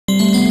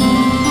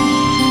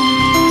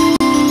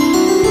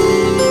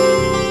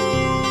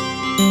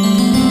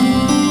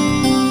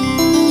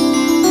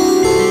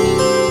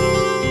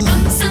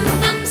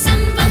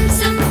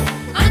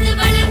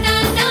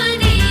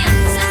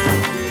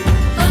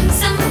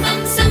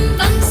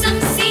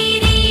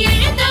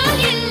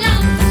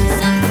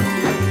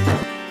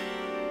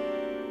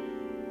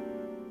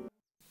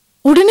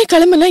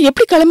கிளம்புனா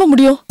எப்படி கிளம்ப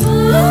முடியும்?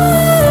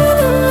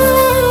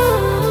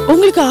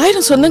 உங்களுக்கு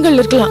 1000 சொந்தங்கள்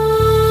இருக்கலாம்.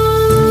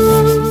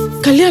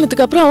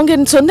 கல்யாணத்துக்கு அப்புறம் அவங்க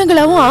என்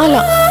சொந்தங்களாவும்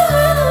ஆகலாம்.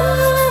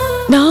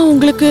 நான்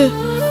உங்களுக்கு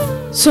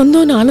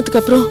சொந்தம்னு ஆனதுக்கு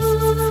அப்புறம்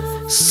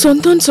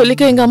சொந்தம்னு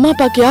சொல்லிக்க எங்க அம்மா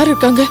அப்பாக்கு யார்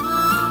இருக்காங்க?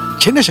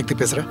 என்ன சக்தி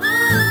பேசுற?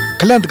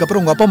 கல்யாணத்துக்கு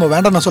அப்புறம் உங்க அப்பா அம்மா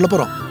வேண்டாம் நான் சொல்ல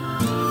போறோம்.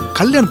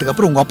 கல்யாணத்துக்கு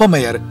அப்புறம் உங்க அப்பா அம்மா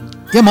யாரு?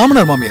 என்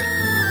மாமனார் மாமியார்.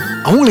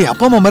 அவங்களே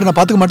அப்பா அம்மா மாதிரி நான்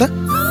பாத்துக்க மாட்டேன்.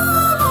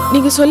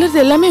 நீங்க சொல்றது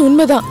எல்லாமே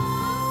உண்மைதான்.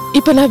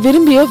 இப்ப நான்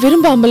விரும்பியோ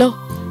விரும்பாமலோ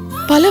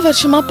பல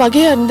வருஷமா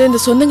பகையா இருந்த இந்த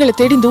சொந்தங்களை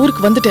தேடி இந்த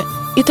ஊருக்கு வந்துட்டேன்.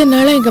 இத்தனை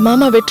நாளா எங்க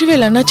மாமா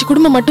வெற்றிவேல் அண்ணாச்சி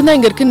குடும்பம் மட்டும்தான்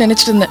இங்க இருக்குன்னு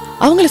நினைச்சிட்டு இருந்தேன்.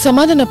 அவங்கள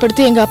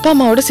சமாதானப்படுத்தி எங்க அப்பா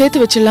அம்மாவோட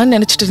சேர்த்து வச்சிடலான்னு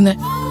நினைச்சிட்டு இருந்தேன்.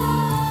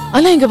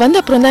 ஆனா இங்க வந்த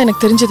அப்புறம் தான்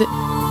எனக்கு தெரிஞ்சது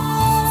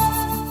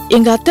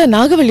எங்க அத்தை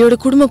நாகவல்லியோட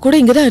குடும்பம் கூட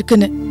இங்கதான்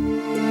இருக்குன்னு.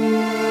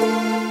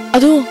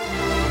 அதுவும்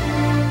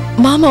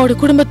மாமாவோட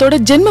குடும்பத்தோட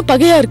ஜென்ம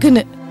பகையா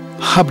இருக்குன்னு.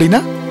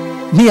 அப்படின்னா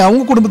நீ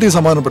அவங்க குடும்பத்தையும்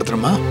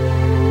சமாதானப்படுத்தணுமா?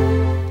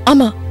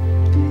 ஆமா,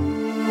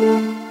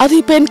 அது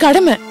இப்ப என்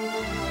கடமை.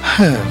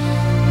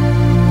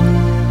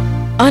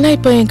 ஆனா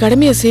இப்ப என்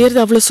கடமையை செய்யறது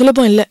அவ்வளவு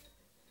சுலபம் இல்ல.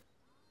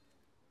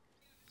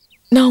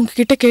 நான்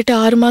உங்ககிட்ட கேட்ட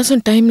 6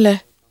 மாசம் டைம்ல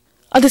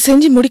அதை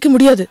செஞ்சு முடிக்க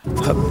முடியாது.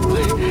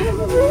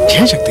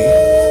 ஏன் சக்தி?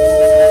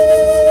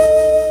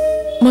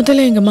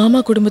 முதல்ல எங்க மாமா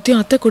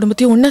குடும்பத்தையும் அத்தை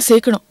குடும்பத்தையும் ஒன்னா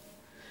சேர்க்கணும்.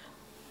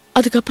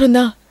 அதுக்கப்புறம்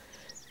தான்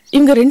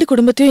இவங்க 2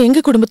 குடும்பத்தையும் எங்க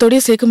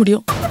குடும்பத்தோடய சேர்க்க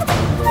முடியும்.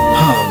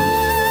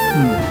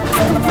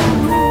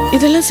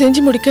 இதெல்லாம்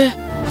செஞ்சு முடிக்க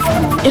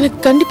எனக்கு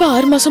கண்டிப்பா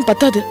 6 மாசம்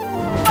பத்தாது.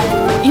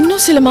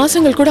 இன்னும் சில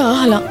மாசங்கள் கூட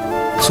ஆகலாம்.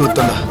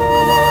 சுத்தண்டா.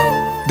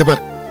 இந்த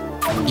பார்,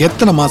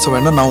 எத்தனை மாசம்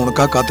வேணா நான்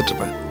உனக்காக காத்துட்டு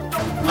இருப்பேன்.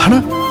 ஆனா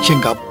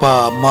எங்க அப்பா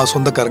அம்மா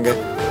சொந்தக்காரங்க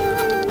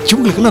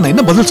இவங்களுக்கெல்லாம் நான்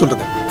என்ன பதில்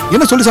சொல்றது?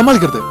 என்ன சொல்லி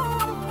சமாளிக்கிறது?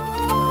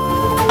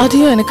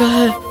 அதையும் எனக்காக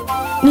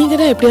நீங்க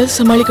தான் எப்படியாவது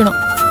சமாளிக்கணும்.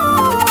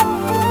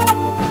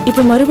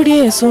 இப்ப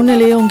மறுபடியும் என்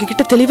சூழ்நிலைய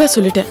உங்ககிட்ட தெளிவா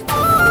சொல்லிட்டேன்.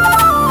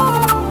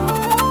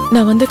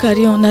 நான் வந்த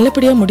காரியம்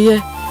நல்லபடியா முடிய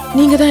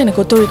நீங்க தான்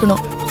எனக்கு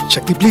ஒத்துழைக்கணும்.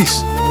 சக்தி ப்ளீஸ்.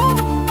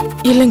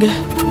 இல்லைங்க,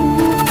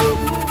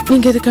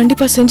 நீங்க இது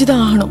கண்டிப்பா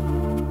செஞ்சுதான் ஆகணும்.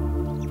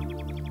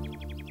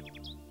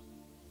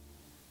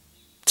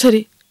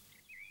 சரி,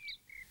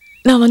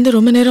 நான் வந்து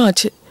ரொம்ப நேரம்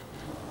ஆச்சு.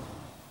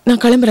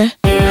 நான் கிளம்புறேன்.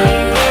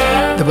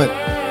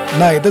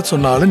 நான் எதை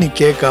சொன்னாலும் நீ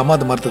கேட்காம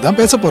அது மறுத்து தான்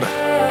பேச போற.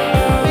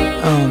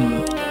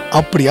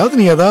 அப்படியாவது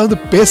நீ ஏதாவது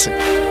பேசு.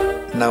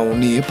 நான்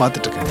உன்னையே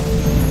பார்த்துட்டு இருக்கேன்.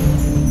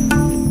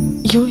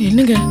 ஐயோ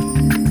என்னங்க,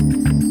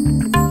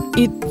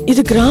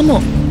 இது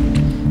கிராமம்.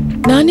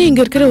 நானே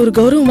இங்க இருக்கிற ஒரு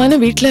கௌரவமான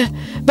வீட்டுல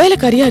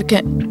வேலைக்காரியா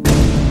இருக்கேன்.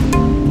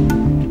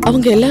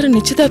 அவங்க எல்லாரும்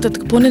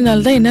நிச்சயதார்த்தத்துக்கு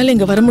போனதுனால தான் என்னால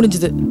இங்க வர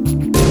முடிஞ்சது.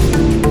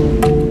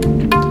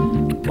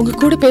 உங்க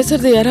கூட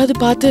பேசுறது யாராவது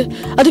பார்த்து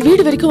அது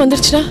வீடு வரைக்கும்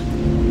வந்துருச்சுன்னா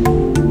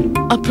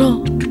அப்புறம்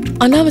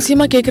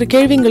அனாவசியமா கேட்கிற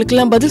கேள்விங்களுக்கு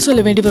எல்லாம் பதில்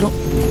சொல்ல வேண்டி வரும்.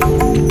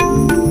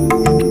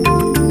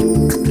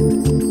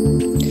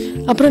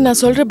 அப்புறம்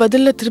நான் சொல்ற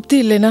பதில்ல திருப்தி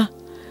இல்லைன்னா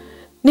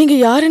நீங்க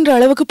யாருன்ற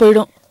அளவுக்கு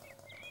போயிடும்.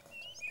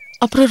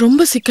 அப்புறம்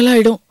ரொம்ப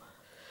சிக்கலாயிடும்.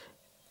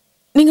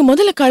 நீங்க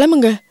முதல்ல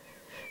கிளம்புங்க.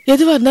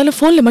 எதுவா இருந்தாலும்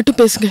போன்ல மட்டும்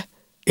பேசுங்க.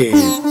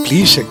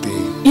 ப்ளீஸ் சக்தி.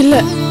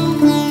 இல்ல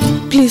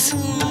ப்ளீஸ்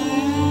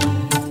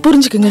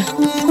புரிஞ்சுக்குங்க.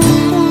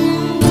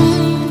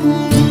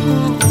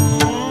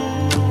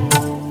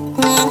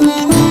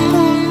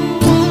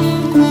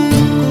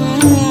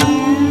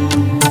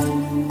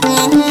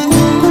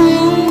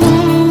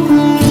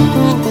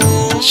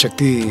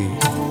 சக்தி,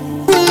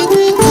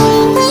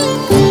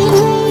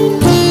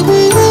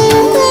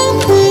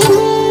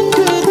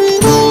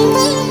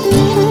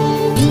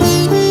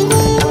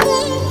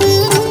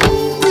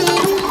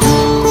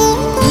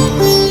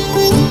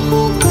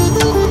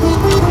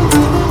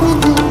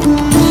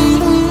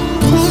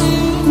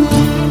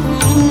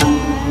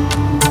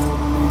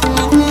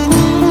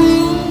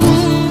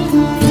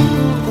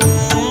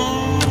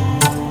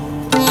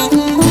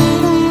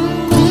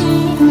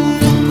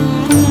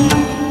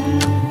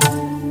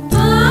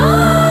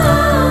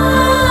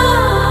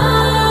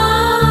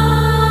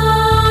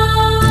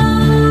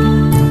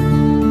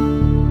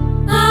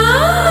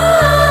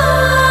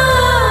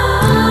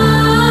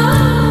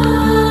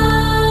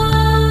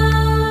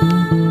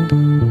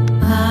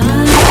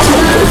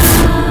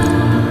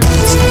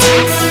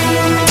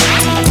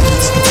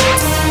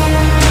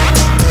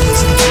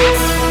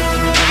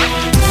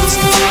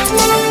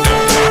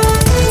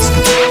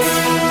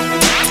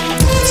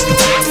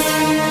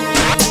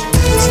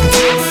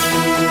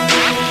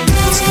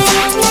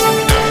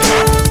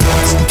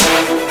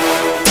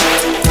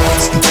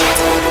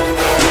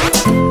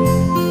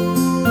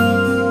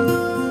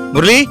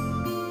 முரளி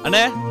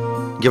அண்ணே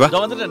இங்க வா.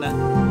 வந்துட்டேண்ணே.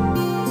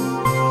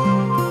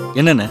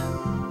 என்னண்ணே?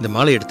 இந்த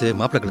மாலை எடுத்து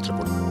மாப்பிள்ளை கழுத்துல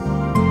போடு.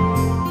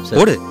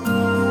 போடு.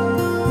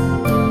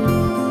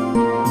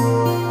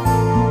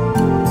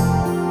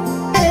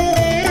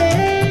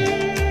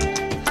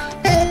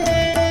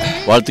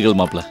 வாழ்த்துக்கள்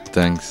மாப்பிள்ளை.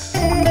 தேங்க்ஸ்.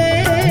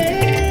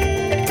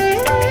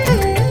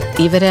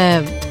 இவரை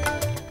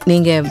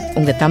நீங்க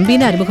உங்க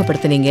தம்பின்னு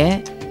அறிமுகப்படுத்தினீங்க.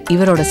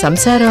 இவரோட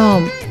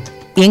சம்சாரம்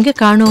எங்க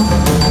காணோம்?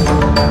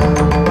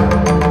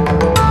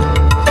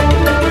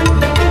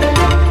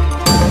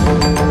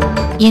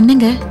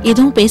 என்னங்க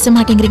எதுவும் பேச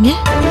மாட்டேங்கிறீங்க?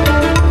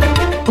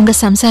 உங்க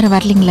சம்சாரம்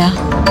வரலீங்களா?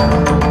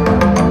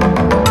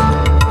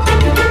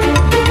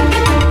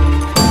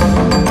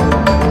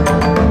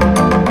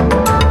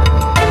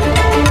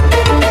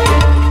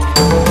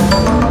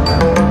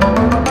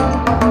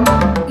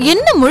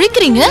 என்ன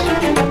முழிக்கிறீங்க?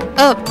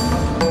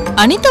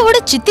 அனிதாவோட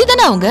சித்தி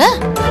தானே அவங்க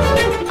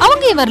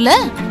ஏன் வரல?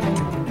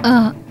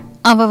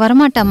 அவ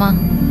வரமாட்டாமா?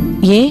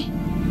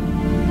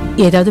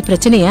 ஏதாவது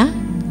பிரச்சனையா?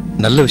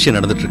 நல்ல விஷயம்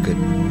நடந்துட்டு இருக்கு.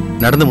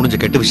 நடந்து முடிஞ்ச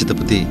கெட்ட விஷயத்தை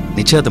பத்தி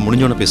நிச்சயத்தை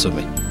முடிஞ்சோன்னு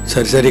பேசுவோமே.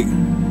 சரி சரி,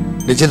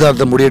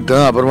 நிச்சயதார்த்தம்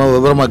முடியட்டும், அப்புறமா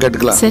விவரமா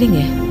கேட்டுக்கலாம்.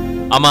 சரிங்க.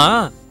 ஆமா,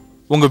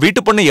 உங்க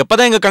வீட்டு பொண்ணு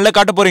எப்பதான் எங்க கண்ணில்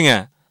காட்ட போறீங்க?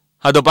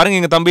 அதோ பாருங்க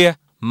எங்க தம்பிய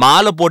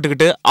மாலை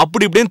போட்டுக்கிட்டு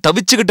அப்படி இப்படின்னு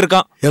தவிச்சுக்கிட்டு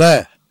இருக்கான். இல்ல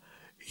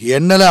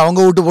என்னல அவங்க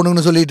வீட்டு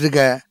பொண்ணுன்னு சொல்லிட்டு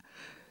இருக்க.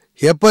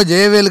 எப்ப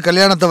ஜெயவேலு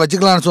கல்யாணத்தை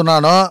வச்சுக்கலாம்னு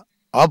சொன்னானோ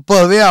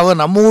அப்பவே அவ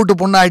நம்ம வீட்டு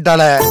பொண்ணு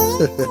ஆயிட்டாள.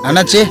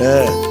 அண்ணாச்சி,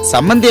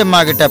 சம்மந்தி அம்மா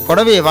கிட்ட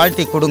புடவையை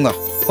வாழ்த்தி கொடுங்க.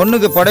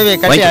 பொண்ணுக்கு புடவையை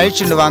கட்டி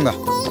அழிச்சுட்டு வாங்க.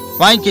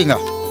 வாங்கிக்கிங்க.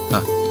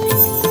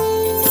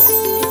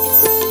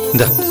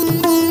 இந்த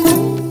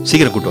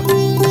சீக்கிரம் கூட்டு வா.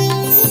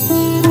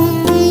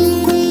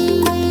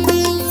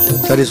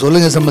 சரி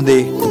சொல்லுங்க சம்பந்தி,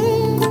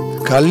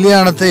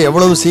 கல்யாணத்தை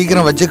எவ்வளவு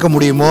சீக்கிரம் வச்சுக்க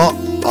முடியுமோ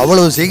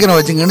அவ்வளவு சீக்கிரம்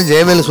வச்சுங்கன்னு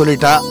ஜெயவேலு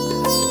சொல்லிட்டா.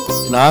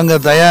 நாங்க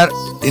தயார்.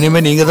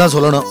 இனிமே நீங்க தான்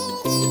சொல்லணும்.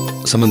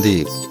 சம்பந்தி,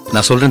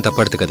 நான் சொல்றேன்,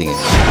 தப்பா எடுத்துக்காதீங்க.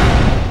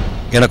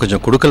 எனக்கு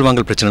கொஞ்சம் கொடுக்கல்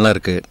வாங்கல் பிரச்சனைலாம்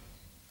இருக்கு.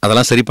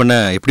 அதெல்லாம் சரி பண்ண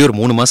எப்படி ஒரு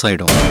 3 மாசம்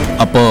ஆயிடும்.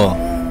 அப்போ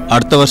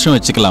அடுத்த வருஷம்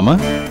வச்சுக்கலாமா?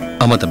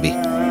 ஆமா தம்பி,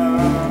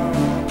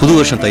 புது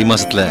வருஷம் தை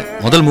மாசத்துல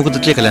முதல்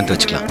முகூர்த்தத்திலே கல்யாணத்தை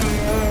வச்சுக்கலாம்.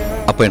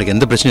 அப்போ எனக்கு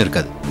எந்த பிரச்சனையும்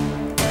இருக்காது.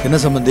 என்ன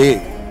சம்பந்தி,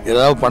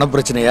 ஏதாவது பண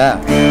பிரச்சனையா?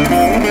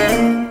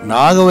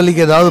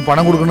 நாகவல்லிக்கு ஏதாவது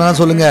பணம் கொடுக்கணும்னா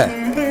சொல்லுங்க,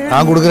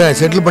 நான் கொடுக்குறேன்,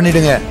 செட்டில்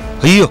பண்ணிடுங்க.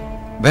 ஐயோ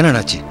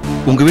வேணாச்சு,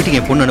 உங்க வீட்டுக்கு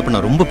என் பொண்ணு அனுப்ப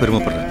நான் ரொம்ப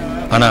பெருமைப்படுறேன்.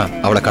 ஆனா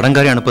அவளை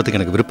கடன்காரி அனுப்புறதுக்கு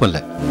எனக்கு விருப்பம்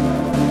இல்லை.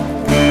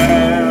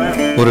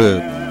 ஒரு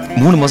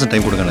 3 மாசம்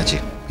டைம் கொடுங்க நாச்சி,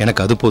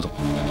 எனக்கு அது போதும்.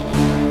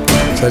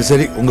 சரி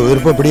சரி, உங்க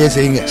விருப்பம் அப்படியே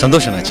செய்யுங்க.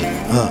 சந்தோஷம் நாச்சி.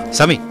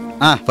 சாமி,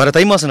 வர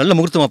தை மாசம் நல்ல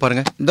முகூர்த்தமா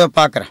பாருங்க. இதோ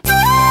பாக்குறேன்.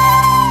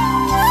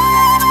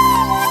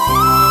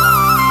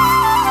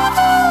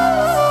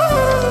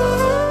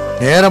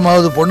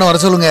 நேரமாவது பொண்ணை வர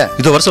சொல்லுங்க.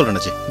 இதோ வர சொல்றேன்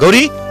நாச்சி.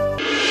 கௌரி,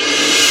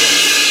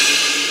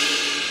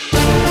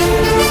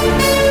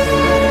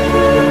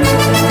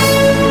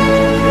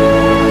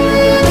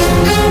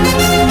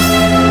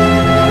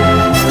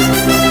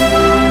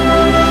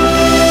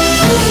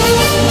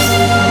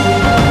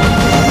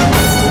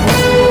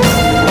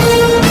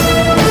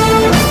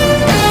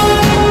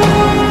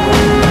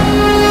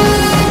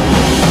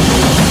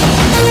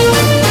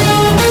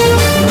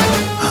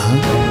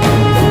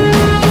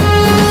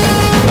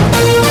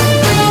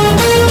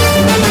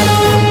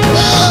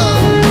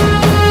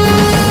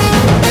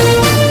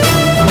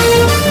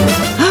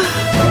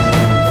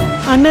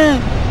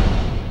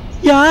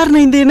 யாருன்னு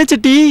இந்த என்ன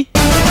சட்டி?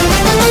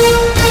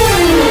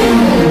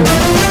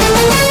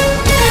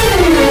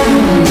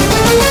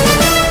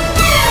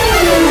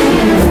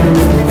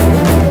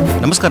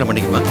 நமஸ்காரம்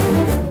பண்ணிக்குமா.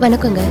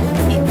 வணக்கங்க.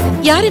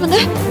 யார் இவங்க?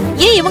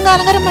 ஏன் இவங்க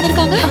அலங்காரம்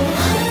பண்ணிருக்காங்க?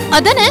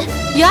 அதானே,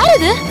 யார்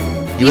இது?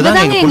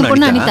 இவதாங்க எங்க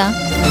பொண்ணு அனிதா.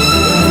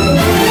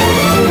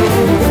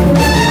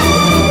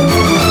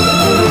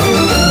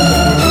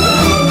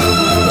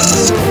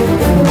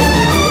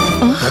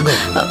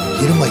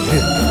 இருமா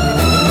இரு.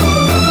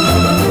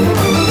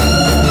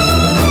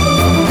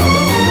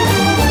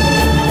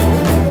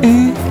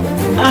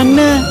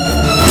 அண்ணா,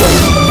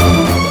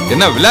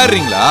 என்ன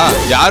விளையாடுறீங்களா?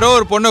 யாரோ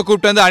ஒரு பொண்ணை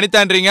கூப்பிட்டு வந்து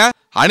அனிதான்றீங்க.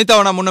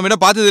 அனிதாவை நான் முன்ன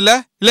பார்த்தது இல்ல.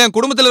 இல்ல என்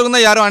குடும்பத்துல இருந்தா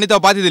யாரும்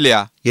அனிதாவை பார்த்தது இல்லையா?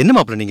 என்ன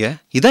மாப்பிள்ள நீங்க?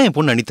 இதான் என்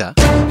பொண்ணு அனிதா.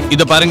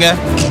 இத பாருங்க,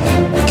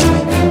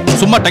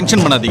 சும்மா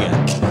டென்ஷன் பண்ணாதீங்க.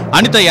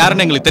 அனிதா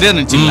யாருன்னு எங்களுக்கு தெரியாது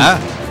நினைச்சீங்களா?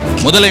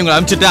 முதல்ல இவங்களை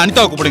அனுப்பிச்சிட்டு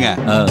அனிதாவை கூப்பிடுங்க.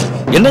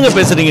 என்னங்க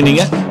பேசுறீங்க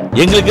நீங்க?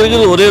 எங்களுக்கு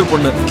இருக்கிறது ஒரே ஒரு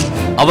பொண்ணு,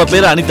 அவ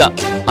பேரு அனிதா.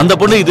 அந்த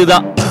பொண்ணு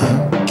இதுதான்.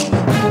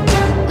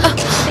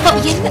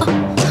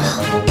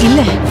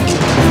 இல்ல,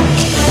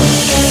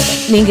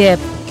 நீங்க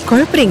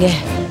குழப்பறீங்க.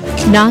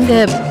 நாங்க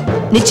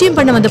நிச்சயம்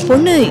பண்ண வந்த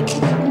பொண்ணு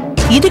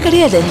இது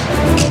கிடையாது.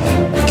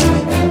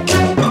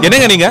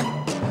 என்னங்க நீங்க?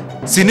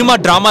 சினிமா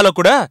டிராமால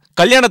கூட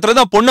கல்யாணத்துல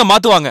தான் பொண்ணை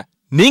மாத்துவாங்க.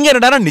 நீங்க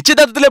என்னடா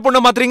நிச்சயதார்த்தத்திலே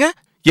பொண்ணை மாத்துறீங்க?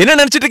 என்ன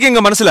நினைச்சிட்டு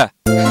இருக்கீங்க மனசுல?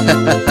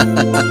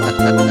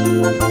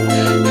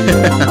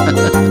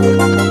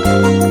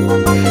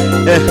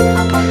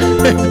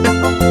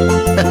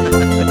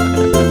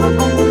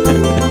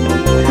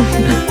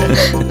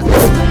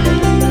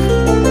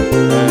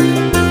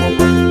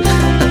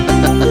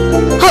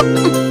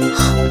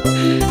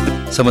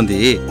 சம்பந்தி,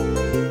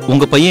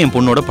 உங்க பையன் என்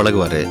பொண்ணோட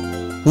பழகுவாரு,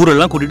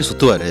 ஊரெல்லாம் கூட்டிட்டு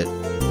சுத்துவாரு,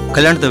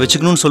 கல்யாணத்தை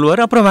வச்சுக்கணும்னு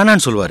சொல்லுவாரு, அப்புறம்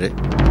வேணான்னு சொல்லுவாரு.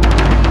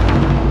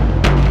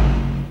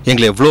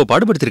 எங்களை எவ்வளவு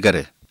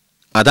பாடுபடுத்திருக்காரு.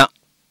 அதான்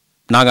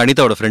நாங்க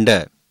அனிதாவோட ஃப்ரெண்ட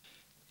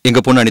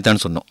எங்க பொண்ணு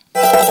அனிதான்னு சொன்னோம்.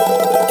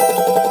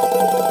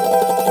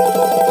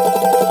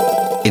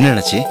 என்ன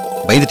நினைச்சு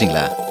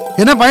பயந்துட்டீங்களா?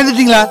 என்ன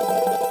பயந்துட்டீங்களா?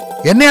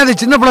 என்ன அது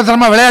சின்ன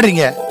பிள்ளைத்தனமா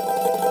விளையாடுறீங்க?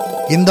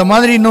 இந்த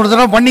மாதிரி இன்னொரு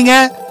தடவை பண்ணீங்க,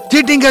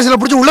 சீட்டிங்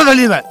கேஸ்ல பிடிச்சி உள்ள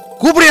தள்ளிடுவேன்.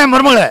 கூப்பிடுங்க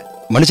மருமகளை.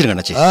 மன்னிச்சிருங்க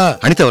அண்ணாச்சி.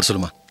 அனிதா வர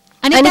சொல்லுமா.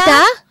 அனிதா,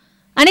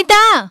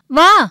 அனிதா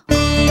வா.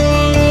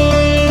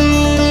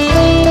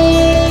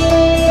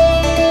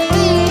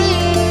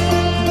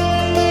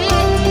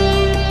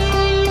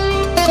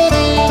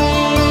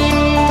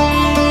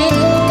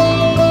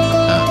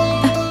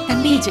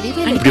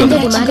 இப்படி வந்து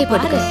மாலை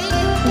போட்டுக்க.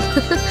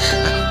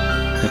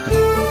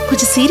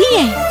 கொஞ்சம்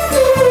சிரியே.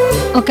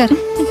 உட்காரு.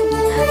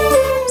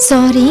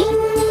 சாரி.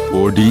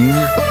 ஓடிங்.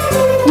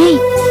 ஏய்.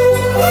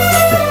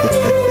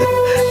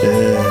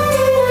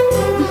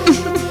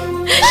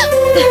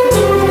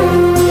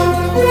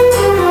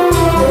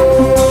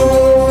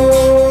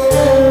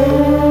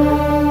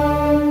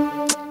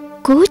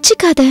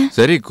 கோச்சிக்காத.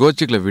 சரி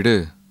கோச்சிக்கல விடு.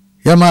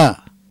 ஏமா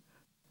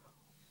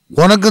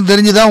உனக்கும்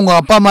தெரிஞ்சுதான் உங்க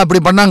அப்பா அம்மா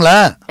இப்படி பண்ணாங்களா?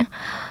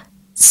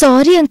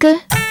 Sorry uncle.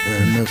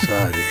 என்ன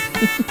சாரி?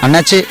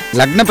 அண்ணாச்சி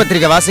லக்ன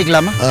பத்திரிகை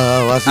வாசிக்கலாமா?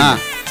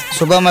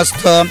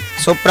 சுபமஸ்து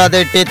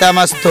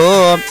சுப்ரதிஷ்டிதமஸ்து.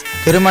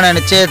 திருமண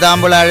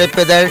நிச்சயதாம்பூல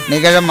அழைப்பிதழ்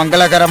நிகழும்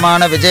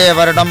மங்களகரமான விஜய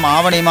வருடம்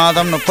ஆவணி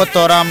மாதம்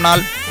 31ஆம்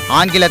நாள்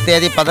ஆங்கில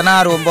தேதி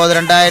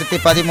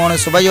 16/9/2013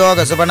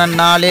 சுபயோக சுபனன்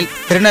நாளில்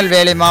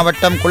திருநெல்வேலி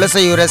மாவட்டம்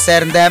குலசையூரை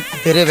சேர்ந்த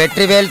திரு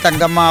வெற்றிவேல்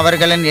தங்கம்மா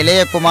அவர்களின்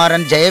இளைய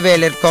குமாரன்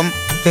ஜெயவேலிற்கும்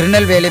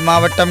திருநெல்வேலி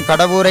மாவட்டம்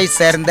கடவூரை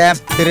சேர்ந்த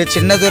திரு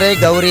சின்னதுரை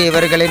கௌரி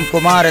இவர்களின்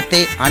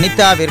குமாரத்தி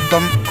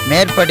அனிதாவிற்கும்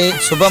மேற்படி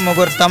சுப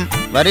முகூர்த்தம்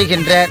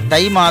வருகின்ற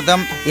தை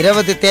மாதம்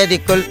 20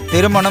 தேதிக்குள்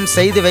திருமணம்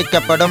செய்து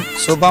வைக்கப்படும்.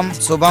 சுபம்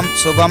சுபம்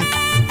சுபம்.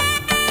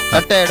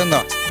 தட்டை எடுங்க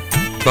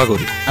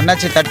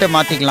அண்ணாச்சி, தட்டு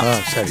மாத்திக்கலாம்.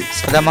 சரி.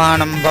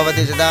 சதமானம்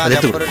பவதி சதாய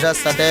புருஷ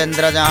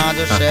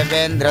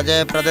சதேந்திரஜாஜுஷேவேந்திரஜே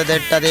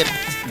பிரதிஷ்டதி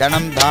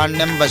கணம்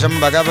தானியம் வசம்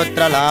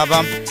பகவத்ர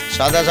லாபம்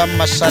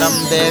சதசம்வத்சரம்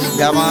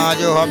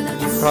தீர்க்கமாயுஹம்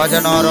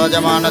ரோஜனோ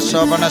ரோஜமான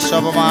சோபன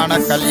சோபமான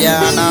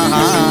கல்யாணः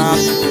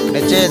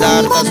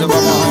நிச்சயதார்த்த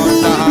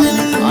சுபமுகூர்த்தः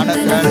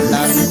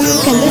அனுகிரஹணந்து.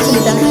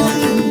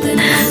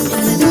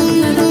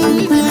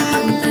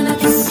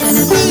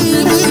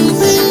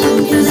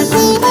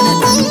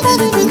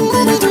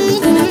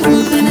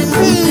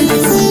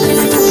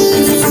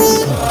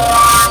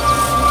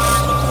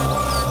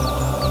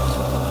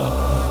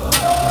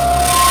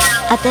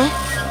 அத்தை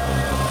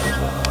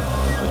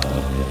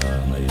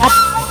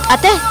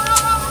அத்தை,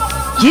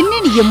 என்ன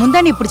நீ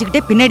முந்தானி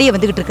பிடிச்சுக்கிட்டே பின்னாடியே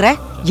வந்துகிட்டு இருக்கிற?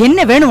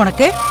 என்ன வேணும்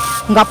உனக்கு?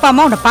 உங்க அப்பா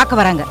அம்மா உன்னை பார்க்க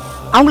வராங்க.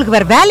 அவங்களுக்கு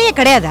வேற வேலையே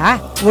கிடையாதா?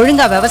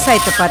 ஒழுங்கா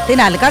விவசாயத்தை பார்த்து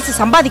 4 காசு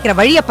சம்பாதிக்கிற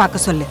வழியை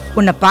பார்க்க சொல்லு.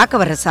 உன்னை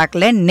பார்க்க வர்ற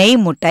சாக்குல நெய்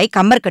முட்டாய்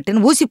கம்மர்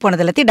கட்டுன்னு ஊசி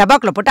போனது எல்லாத்தையும்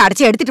டபாக்குள்ள போட்டு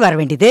அடிச்சு எடுத்துட்டு வர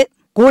வேண்டியது.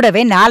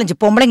 கூடவே 4-5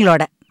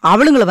 பொம்பளைங்களோட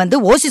அவளுங்களை வந்து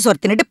ஓசி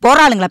சோறு தின்னுட்டு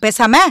போறாளுங்களா?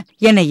 பேசாம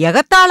என்னை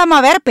எகத்தாளமா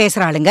வேற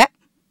பேசுறாளுங்க.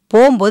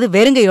 போகும்போது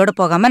வெறுங்கையோட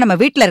போகாம நம்ம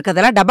வீட்டுல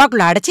இருக்கிறதெல்லாம்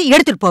டபாக்குள்ள அடைச்சு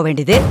எடுத்துட்டு போக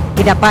வேண்டியது.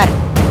 இத பாரு,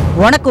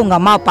 உனக்கு உங்க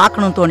அம்மாவை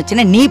பாக்கணும்னு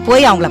தோணுச்சுன்னா நீ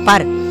போய் அவங்கள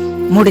பாரு.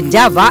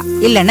 முடிஞ்சா வா,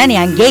 இல்லன்னா நீ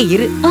அங்கே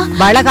இரு.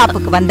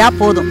 வளகாப்புக்கு வந்தா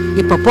போதும்.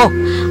 இப்ப போ.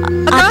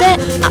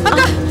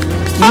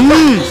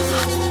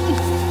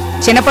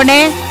 சின்ன பொண்ணே,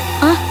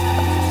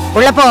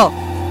 உள்ள போ.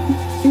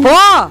 போ.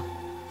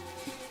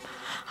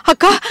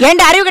 அக்கா,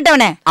 ஏண்ட அறிவு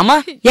கட்டவனே, அம்மா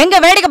எங்க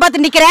வேடிக்கை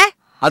பார்த்து நிக்கிற?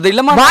 அது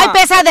இல்லம்மா. வாய்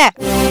பேசாத,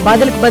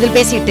 பதிலுக்கு பதில்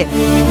பேசிட்டு.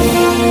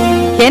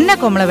 என்ன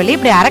கொமலவெளி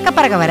இப்படி அரக்க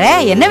பறக்க வர?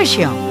 என்ன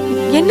விஷயம்?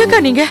 என்னக்கா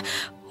நீங்க?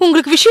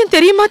 உங்களுக்கு விஷயம்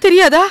தெரியுமா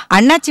தெரியாதா?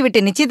 அண்ணாச்சி விட்டு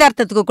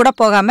நிச்சயதார்த்தத்துக்கு கூட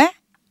போகாம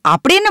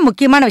அப்படி என்ன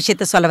முக்கியமான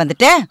விஷயத்த சொல்ல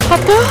வந்துட்டேன்?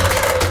 அப்போ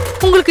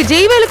உங்களுக்கு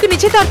ஜெய்வேலுக்கு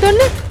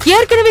நிச்சயதார்த்தம்னு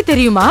ஏற்கனவே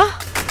தெரியுமா?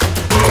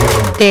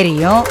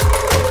 தெரியும்.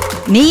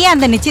 நீயே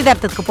அந்த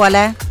நிச்சயதார்த்தத்துக்கு போல?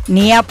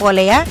 நீயா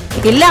போலையா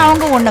இல்ல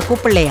அவங்க உன்னை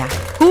கூப்பிடலையா?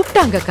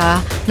 கூப்பிட்டாங்கக்கா.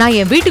 நான்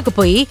என் வீட்டுக்கு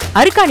போய்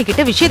அருக்காணி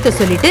கிட்ட விஷயத்த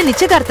சொல்லிட்டு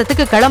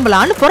நிச்சயதார்த்தத்துக்கு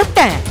கிளம்பலான்னு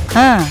புறப்பட்டேன்.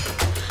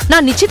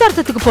 நான்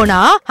நிச்சயதார்த்தத்துக்கு போனா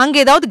அங்க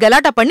ஏதாவது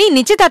கலாட்டா பண்ணி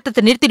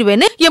நிச்சயதார்த்தத்தை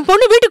நிறுத்திடுவேன்னு என்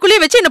பொண்ணு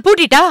வீட்டுக்குள்ளேயே வச்சு என்ன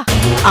பூட்டிட்டா.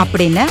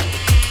 அப்படின்னு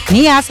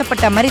நீ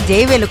ஆசைப்பட்ட மாதிரி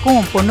ஜெயவேலுக்கும்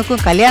உன்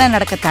பொண்ணுக்கும் கல்யாணம்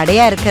நடக்க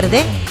தடையா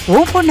இருக்கிறதே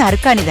உன் பொண்ணு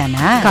அருக்காணி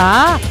தானா?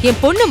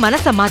 என் பொண்ணு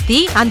மனச மாத்தி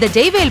அந்த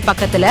ஜெய்வேல்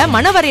பக்கத்துல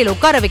மணவரையில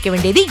உட்கார வைக்க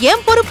வேண்டியது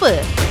என் பொறுப்பு.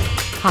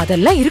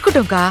 அதெல்லாம்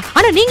இருக்கட்டும்க்கா.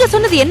 ஆனா நீங்க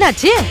சொன்னது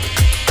என்னாச்சு?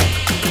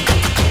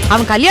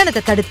 அவன்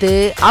கல்யாணத்தை தடுத்து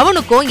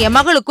அவனுக்கும் என்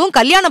மகளுக்கும்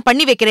கல்யாணம்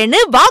பண்ணி வைக்கிறேன்னு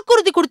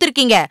வாக்குறுதி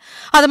கொடுத்திருக்கீங்க.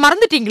 அத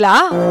மறந்துட்டீங்களா?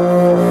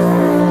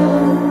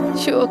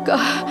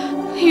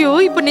 ஐயோ,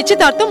 இப்ப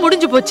நிச்சயதார்த்தம்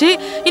முடிஞ்சு போச்சு.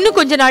 இன்னும்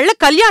கொஞ்ச நாள்ல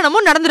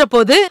கல்யாணமும் நடந்துற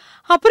போகுது.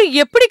 அப்புறம்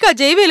எப்படிக்கா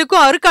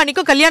ஜெய்வேலுக்கும்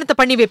அருக்காணிக்கும் கல்யாணத்தை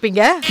பண்ணி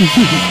வைப்பீங்க?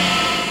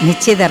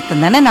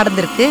 நிச்சயதார்த்தம் தானே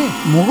நடந்திருக்கு,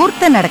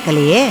 முகூர்த்தம்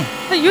நடக்கலையே.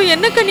 ஐயோ,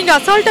 என்னக்கா நீங்க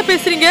அசால்ட்டா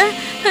பேசுறீங்க?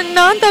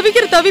 நான்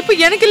தவிக்கிற தவிப்பு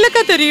எனக்கு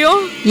இல்லக்கா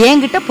தெரியும்.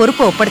 என்கிட்ட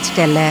பொறுப்பை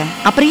ஒப்படைச்சிட்டல்ல,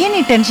 அப்புறம் ஏன்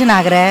நீ டென்ஷன்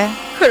ஆகுற?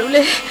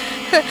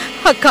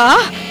 அக்கா,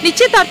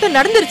 நிச்சயதார்த்தம்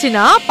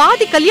நடந்துருச்சுன்னா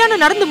பாதி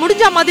கல்யாணம் நடந்து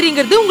முடிஞ்ச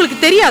மாதிரிங்கிறது உங்களுக்கு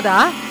தெரியாதா?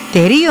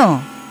 தெரியும்.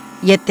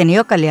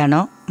 எத்தனையோ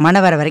கல்யாணம்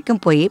மணவர வரைக்கும்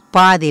போய்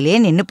பாதியிலே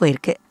நின்னு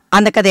போயிருக்கு.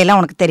 அந்த கதையெல்லாம்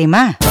உனக்கு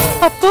தெரியுமா?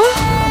 அப்போ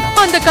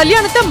அந்த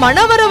கல்யாணத்தை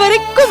மணவர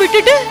வரைக்கும்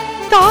விட்டுட்டு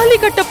தாலி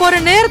கட்ட போற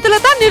நேரத்துல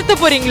தான் நிறுத்த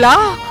போறீங்களா?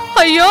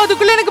 ஐயோ,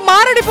 அதுக்குள்ள எனக்கு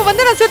மாரடைப்பு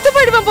வந்து நான் செத்து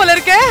போயிடுவேன் போல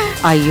இருக்கேன்.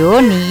 ஐயோ,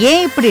 நீ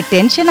ஏன் இப்படி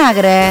டென்ஷன்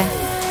ஆகுற?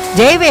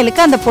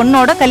 ஜெய்வேலுக்கு அந்த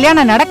பொண்ணோட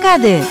கல்யாணம்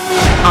நடக்காது.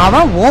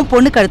 அவன் உன்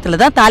பொண்ணு கழுத்துல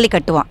தான் தாலி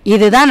கட்டுவான்.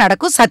 இதுதான்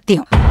நடக்கும்,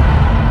 சத்தியம்.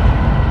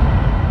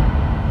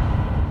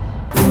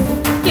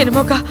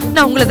 என்னமோக்கா,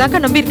 நான் உங்களை தாக்கா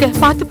நம்பியிருக்கேன்.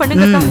 பார்த்து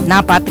பண்ணுங்க.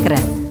 நான்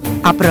பாத்துக்கிறேன்.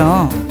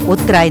 அப்புறம்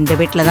உத்ரா இந்த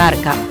வீட்டுல தான்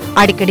இருக்கா.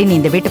 அடிக்கடி நீ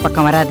இந்த வீட்டு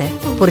பக்கம் வராத,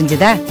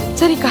 புரிஞ்சுதா?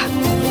 சரிக்கா,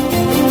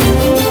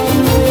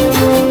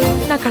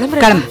 நான்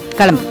கிளம்புறேன். கிளம்பு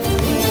கிளம்பு.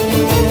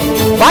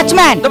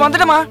 வாட்ச்மேன்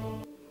வந்துட்டமா.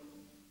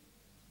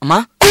 அம்மா,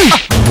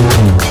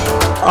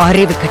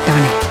 அறிவு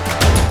கட்டானே.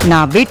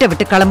 நான் வீட்டை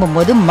விட்டு கிளம்பும்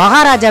போது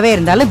மகாராஜாவே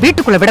இருந்தாலும்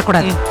வீட்டுக்குள்ள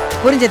விடக்கூடாது.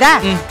 புரிஞ்சதா?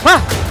 வா.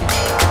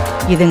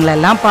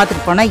 இதுங்களெல்லாம்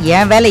பார்த்துட்டு போனா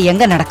என் வேலை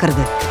எங்க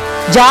நடக்கிறது?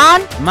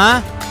 ஜான்,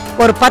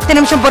 ஒரு 10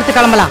 நிமிஷம் பொறுத்து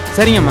கிளம்பலாம்.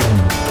 சரிங்கம்மா.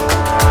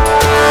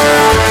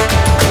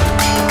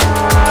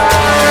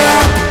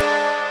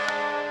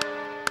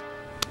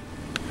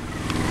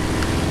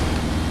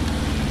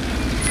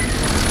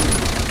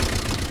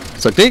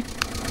 சக்தி,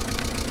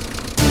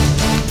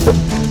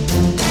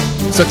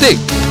 சக்தி,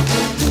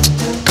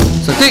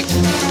 சக்தி,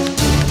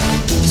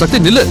 சக்தி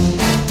நில்லு.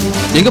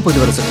 எங்க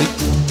போயிட்டு வர சக்தி?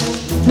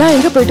 நான்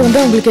எங்க போயிட்டு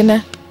வந்தா உங்களுக்கு என்ன?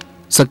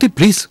 சக்தி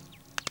ப்ளீஸ்,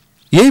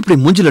 ஏன் இப்படி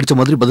மூஞ்சில் அடிச்ச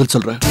மாதிரி பதில்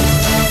சொல்ற?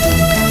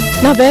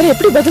 நான் வேற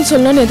எப்படி பதில்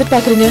சொல்லணும்னு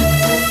எதிர்பார்க்கறீங்க?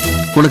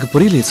 உனக்கு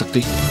புரியலையே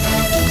சக்தி,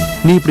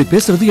 நீ இப்படி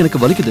பேசுறது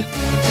எனக்கு வலிக்குது.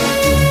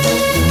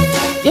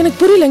 எனக்கு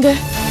புரியலங்க.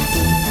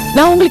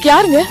 நான் உங்களுக்கு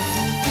யாருங்க?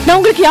 நான்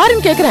உங்களுக்கு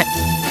யாருன்னு கேக்குறேன்.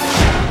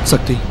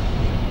 சக்தி,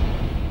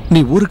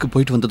 நீ ஊருக்கு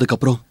போயிட்டு வந்ததுக்கு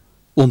அப்புறம்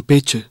உன்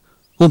பேச்சு,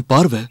 உன்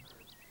பார்வை,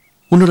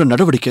 உன்னோட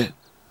நடவடிக்கை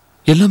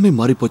எல்லாமே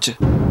மாறி போச்சு.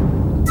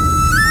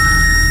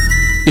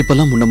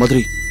 இப்பெல்லாம் முன்ன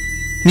மாதிரி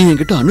நீ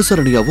என்கிட்ட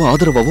அனுசரணையாவோ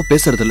ஆதரவாவோ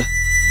பேசுறதில்ல.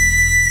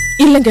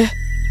 இல்லங்க,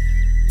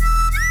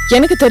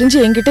 எனக்கு தெரிஞ்சு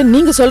என்கிட்ட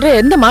நீங்க சொல்ற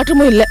எந்த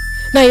மாற்றமும் இல்ல.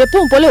 நான்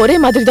எப்பவும் போல ஒரே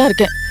மாதிரி தான்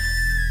இருக்கேன்.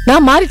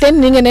 நான்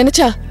மாறிட்டேன்னு நீங்க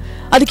நினைச்சா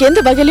அதுக்கு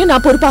எந்த வகையிலயும்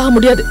நான் பொறுப்பாக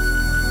முடியாது.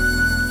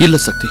 இல்ல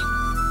சக்தி,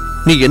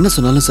 நீ என்ன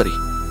சொன்னாலும் சரி,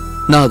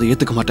 நான் அதை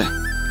ஏத்துக்க மாட்டேன்.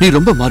 நீ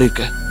ரொம்ப மாறி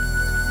இருக்க.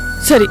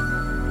 சரி,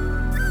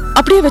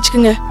 அப்படியே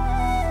வச்சுக்கோங்க.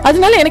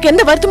 அதனால எனக்கு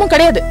எந்த வருத்தமும்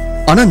கிடையாது.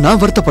 ஆனா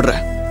நான்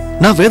வருத்தப்படுறேன்,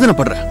 நான்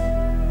வேதனைப்படுறேன்.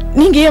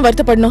 நீங்க ஏன்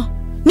வருத்தப்படணும்?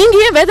 நீங்க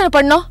ஏன்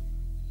வேதனைப்படணும்?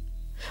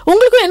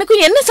 உங்களுக்கும்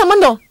எனக்கும் என்ன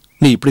சம்பந்தம்?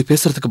 நீ இப்படி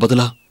பேசுறதுக்கு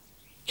பதிலா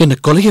என்ன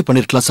கொலையே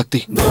பண்ணிருக்கலாம் சக்தி.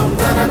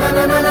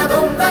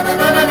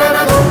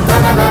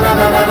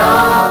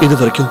 இது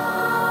வரைக்கும்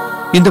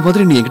இந்த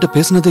மாதிரி நீ என்கிட்ட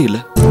பேசினதே இல்ல.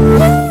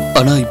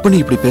 ஆனா இப்ப நீ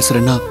இப்படி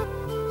பேசுறேன்னா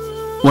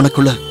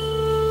உனக்குள்ள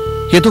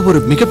ஏதோ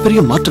ஒரு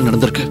மிகப்பெரிய மாற்றம்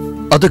நடந்திருக்கு.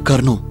 அது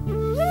காரணம்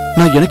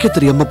நான் எனக்கே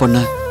தெரியாம பண்ண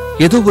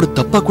ஏதோ ஒரு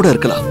தப்பா கூட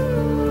இருக்கலாம்.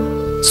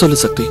 சொல்லு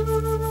சக்தி,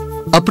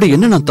 அப்படி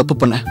என்ன நான் தப்பு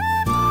பண்ண?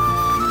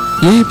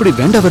 ஏன் இப்படி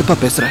வேண்டா வெறுப்பா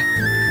பேசுற?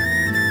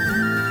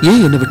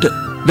 ஏன் என்னை விட்டு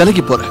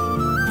விலகி போற?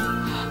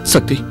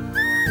 சக்தி,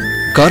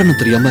 காரணம்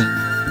தெரியாம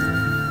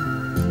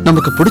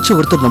நமக்கு பிடிச்ச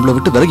ஒருத்தர் நம்மளை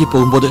விட்டு விலகி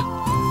போகும்போது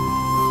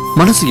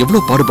மனசு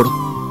எவ்வளவு பாடுபடும்,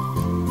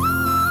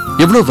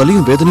 எவ்வளவு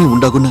வலியும் வேதனையும்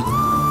உண்டாகும்னு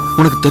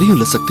உனக்கு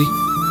தெரியும்ல சக்தி.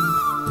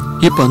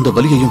 இப்ப அந்த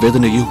வலியையும்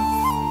வேதனையும்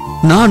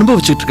நான்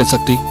அனுபவிச்சுட்டு இருக்கேன்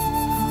சக்தி.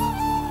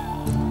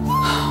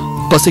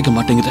 பசிக்க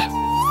மாட்டேங்குது,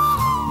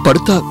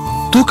 படுத்தா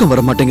தூக்கம்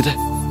வர மாட்டேங்குது.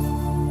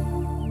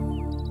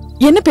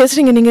 என்ன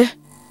பேசுறீங்க நீங்க?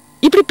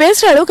 இப்படி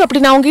பேசுற அளவுக்கு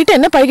அப்படி நான் உங்ககிட்ட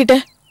என்ன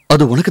பழகிட்டேன்?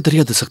 அது உனக்கு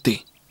தெரியாது சக்தி,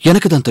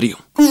 எனக்கு தான்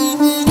தெரியும்.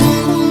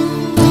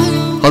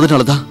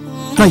 அதனாலதான்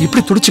நான்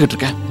இப்படி துடிச்சுக்கிட்டு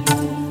இருக்கேன்.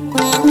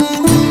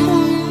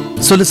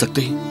 சொல்லு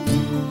சக்தி,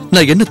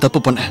 நான் என்ன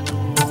தப்பு பண்ண?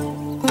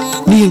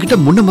 நீ என்கிட்ட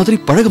முன்ன மாதிரி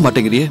பழக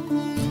மாட்டேங்கிறியே,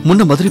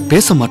 முன்ன மாதிரி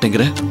பேச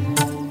மாட்டேங்கிற.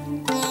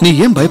 நீ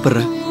ஏன்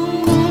பயப்படுற?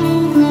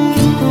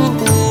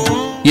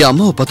 என்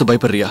அம்மாவை பார்த்து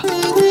பயப்படுறியா?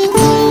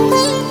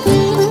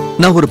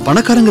 நான் ஒரு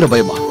பணக்காரங்கிற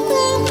பயமா?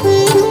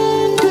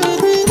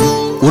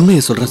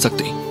 உண்மையை சொல்றேன்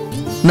சக்தி,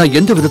 நான்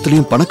எந்த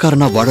விதத்திலையும்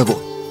பணக்காரனா வாழவோ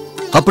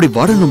அப்படி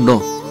வாழணும்னோ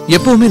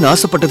எப்பவுமே நான்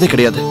ஆசைப்பட்டதே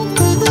கிடையாது.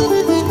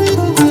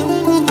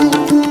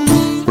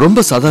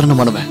 ரொம்ப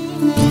சாதாரணமானவன்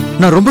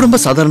நான், ரொம்ப ரொம்ப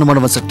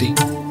சாதாரணமானவன் சக்தி.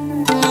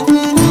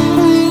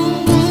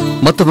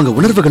 மத்தவங்க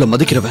உணர்வுகளை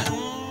மதிக்கிறவன்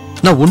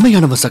நான்,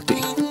 உண்மையானவன் சக்தி.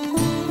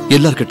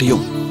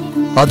 எல்லார்கிட்டையும்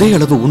அதே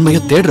அளவு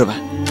உண்மையை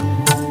தேடுறவன்.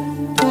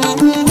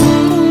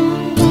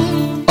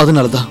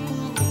 அதனாலதான்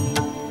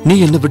நீ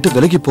என்னை விட்டு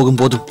விலகி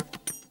போகும்போதும்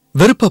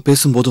வெறுப்பா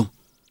பேசும்போதும்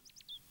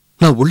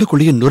நான்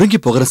உள்ளுக்குள்ளேயே நொறுங்கி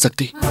போகிற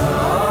சக்தி.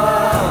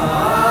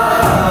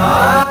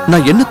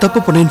 நான் என்ன தப்பு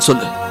பண்ணேன்னு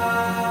சொல்லு,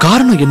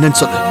 காரணம்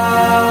என்னன்னு சொல்லு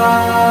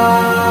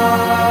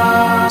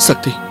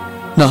சக்தி.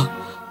 நான்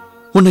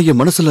உன்னை என்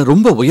மனசுல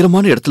ரொம்ப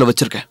உயரமான இடத்துல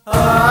வச்சிருக்கேன்.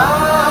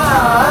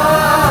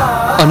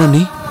 ஆனா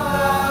நீ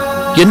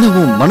என்ன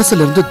உன்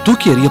மனசுல இருந்து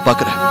தூக்கி எறிய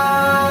பாக்குற.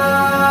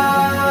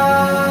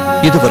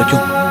 இது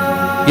வரைக்கும்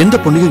எந்த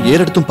பொண்ணையும்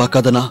ஏறெடுத்தும்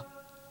பார்க்காதனா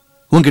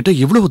உன்கிட்ட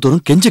இவ்வளவு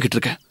தூரம் கெஞ்சிக்கிட்டு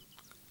இருக்கேன்.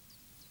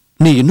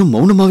 நீ இன்னும்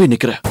மௌனமாவே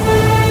நிக்கிற.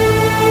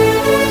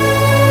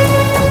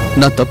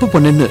 நான் தப்பு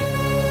பண்ணேன்னு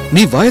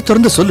நீ வாயை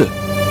திறந்து சொல்லு.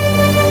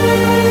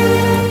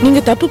 நீங்க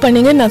தப்பு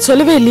பண்ணீங்க நான்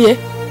சொல்லவே இல்லையே.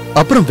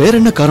 அப்புறம் வேற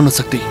என்ன காரணம்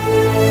சக்தி?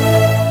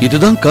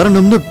 இதுதான்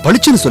காரணம்னு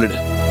பளிச்சுன்னு சொல்லிடு.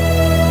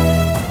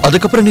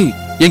 அதுக்கப்புறம் நீ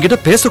என்கிட்ட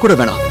பேசக்கூட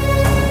வேணாம்.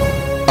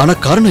 ஆனா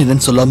காரணம்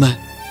என்னன்னு சொல்லாம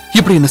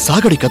இப்படி என்ன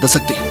சாகடிக்காத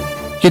சக்தி.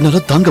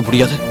 என்னால தாங்க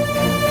முடியாது.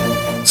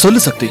 சொல்லு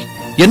சக்தி,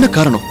 என்ன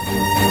காரணம்?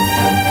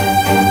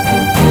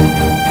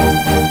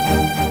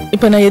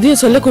 இப்ப நான்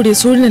எதையும் சொல்லக்கூடிய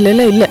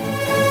சூழ்நிலையில இல்ல.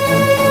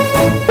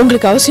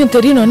 உங்களுக்கு அவசியம்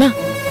தெரியணும்னா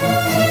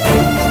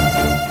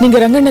நீங்க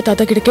ரங்கண்ண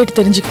தாத்தா கிட்ட கேட்டு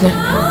தெரிஞ்சுக்கங்க.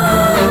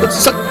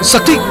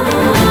 சக்தி